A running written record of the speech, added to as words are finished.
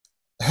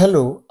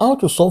Hello, how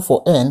to solve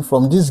for n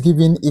from this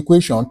given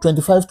equation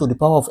 25 to the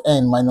power of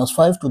n minus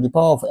 5 to the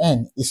power of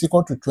n is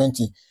equal to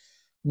 20.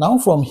 Now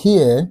from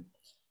here,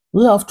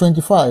 we have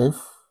 25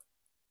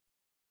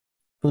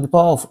 to the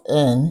power of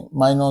n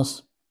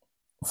minus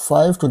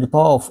 5 to the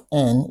power of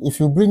n. If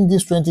you bring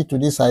this 20 to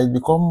this side, it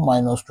becomes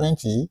minus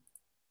 20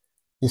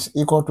 is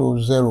equal to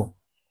 0.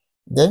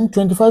 Then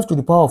 25 to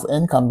the power of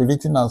n can be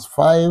written as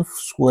 5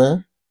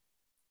 squared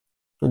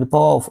to the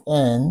power of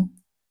n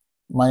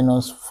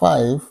minus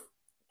 5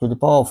 to the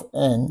power of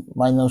n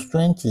minus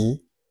 20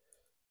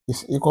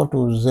 is equal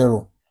to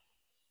 0.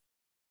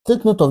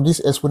 Take note of this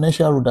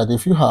exponential rule that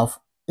if you have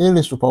a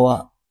raised to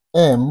power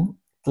m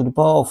to the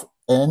power of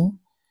n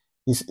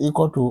is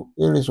equal to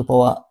a raised to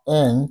power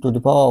n to the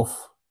power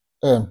of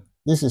m,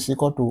 this is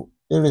equal to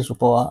a raised to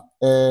power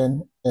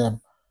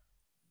nm.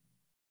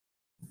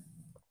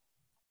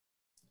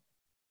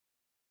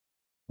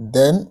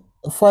 Then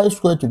 5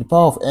 squared to the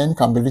power of n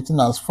can be written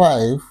as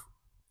 5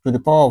 to the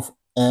power of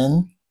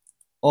n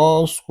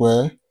all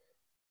square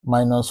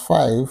minus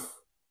 5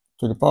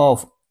 to the power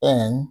of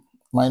n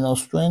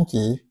minus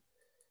 20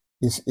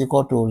 is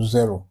equal to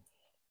 0.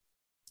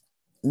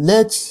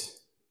 Let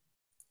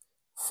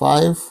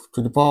 5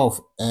 to the power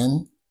of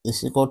n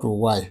is equal to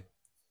y.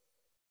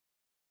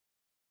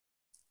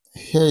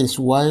 Here is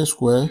y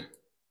squared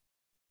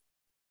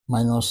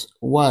minus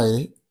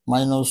y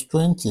minus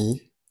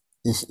 20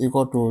 is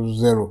equal to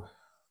 0.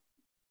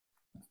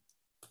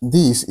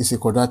 This is a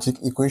quadratic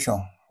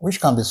equation which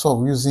can be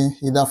solved using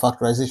either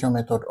factorization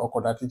method or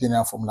quadratic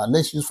general formula.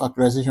 Let's use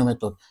factorization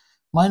method.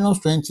 Minus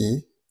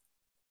 20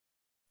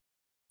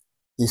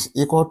 is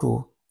equal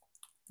to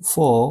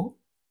 4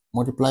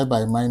 multiplied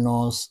by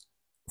minus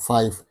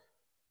 5.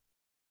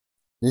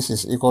 This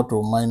is equal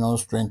to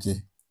minus 20.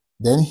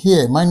 Then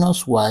here,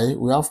 minus y,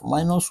 we have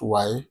minus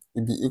y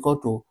will be equal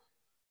to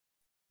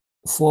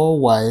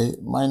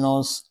 4y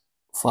minus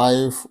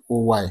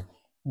 5y.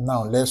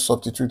 Now let's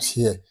substitute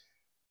here.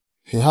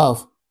 We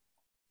have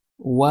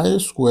y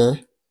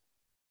squared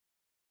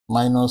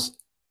minus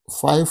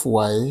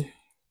 5y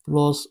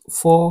plus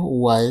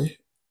 4y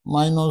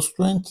minus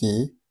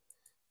 20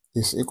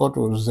 is equal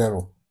to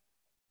 0.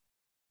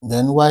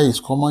 Then y is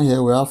common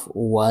here. We have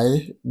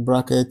y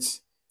bracket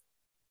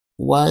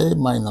y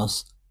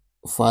minus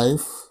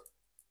 5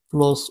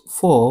 plus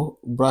 4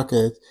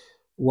 bracket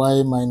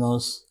y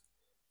minus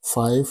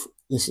 5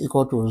 is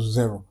equal to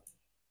 0.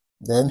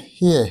 Then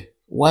here,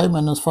 y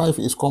minus 5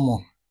 is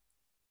common.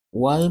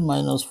 Y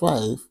minus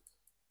 5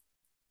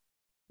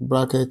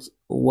 bracket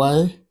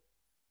y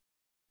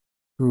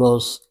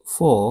plus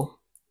 4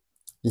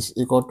 is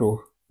equal to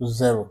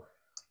 0.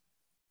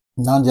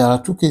 Now there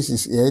are two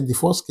cases here. The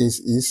first case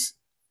is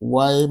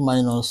y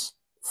minus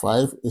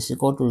 5 is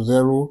equal to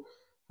 0,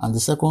 and the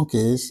second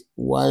case,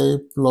 y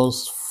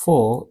plus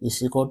 4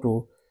 is equal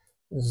to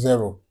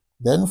 0.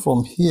 Then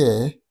from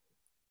here,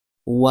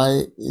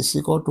 y is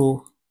equal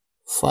to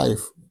 5.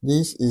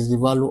 This is the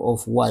value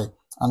of y.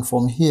 And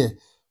from here,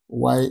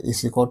 y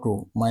is equal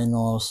to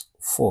minus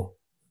 4.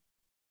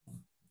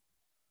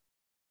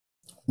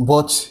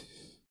 But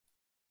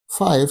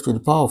 5 to the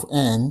power of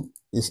n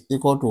is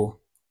equal to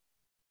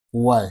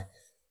y.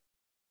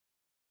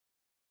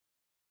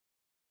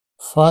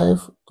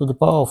 5 to the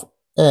power of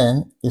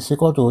n is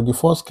equal to the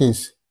first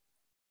case,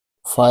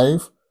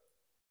 5,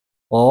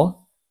 or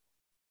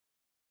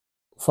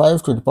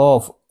 5 to the power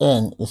of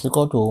n is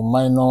equal to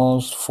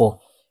minus 4.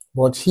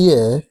 But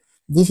here,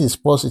 this is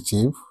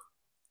positive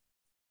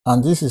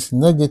and this is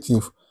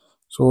negative.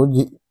 So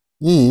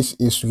this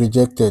is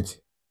rejected.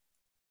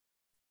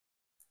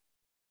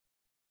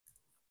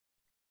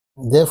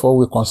 Therefore,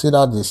 we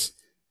consider this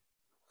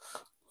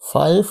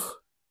 5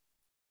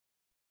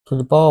 to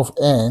the power of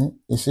n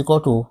is equal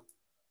to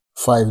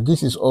 5.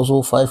 This is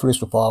also 5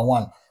 raised to power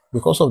 1.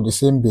 Because of the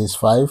same base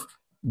 5,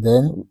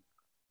 then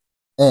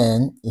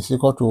n is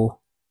equal to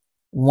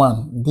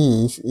 1.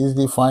 This is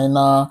the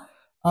final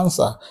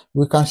answer.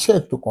 We can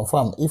check to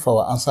confirm if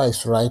our answer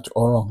is right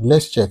or wrong.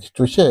 Let's check.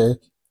 To check,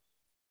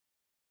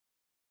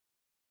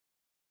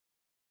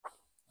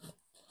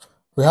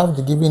 we have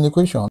the given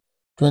equation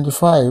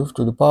 25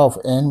 to the power of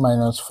n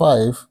minus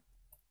 5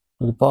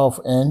 to the power of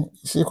n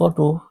is equal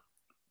to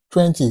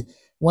 20.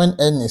 When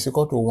n is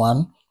equal to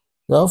 1,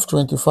 we have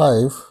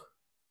 25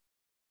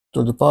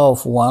 to the power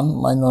of 1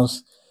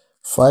 minus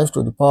 5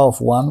 to the power of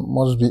 1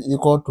 must be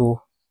equal to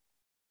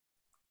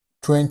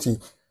 20.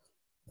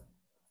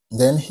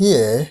 Then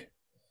here,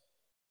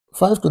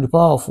 5 to the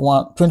power of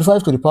 1,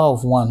 25 to the power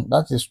of 1,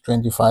 that is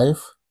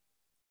 25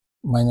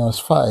 minus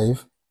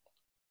 5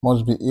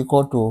 must be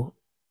equal to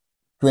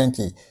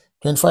 20.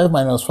 25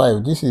 minus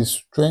 5, this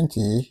is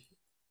 20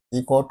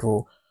 equal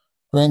to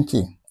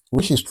 20,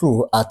 which is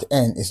true at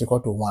n is equal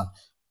to 1.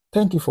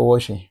 Thank you for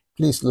watching.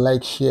 Please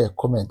like, share,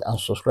 comment, and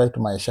subscribe to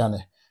my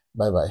channel.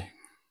 Bye-bye.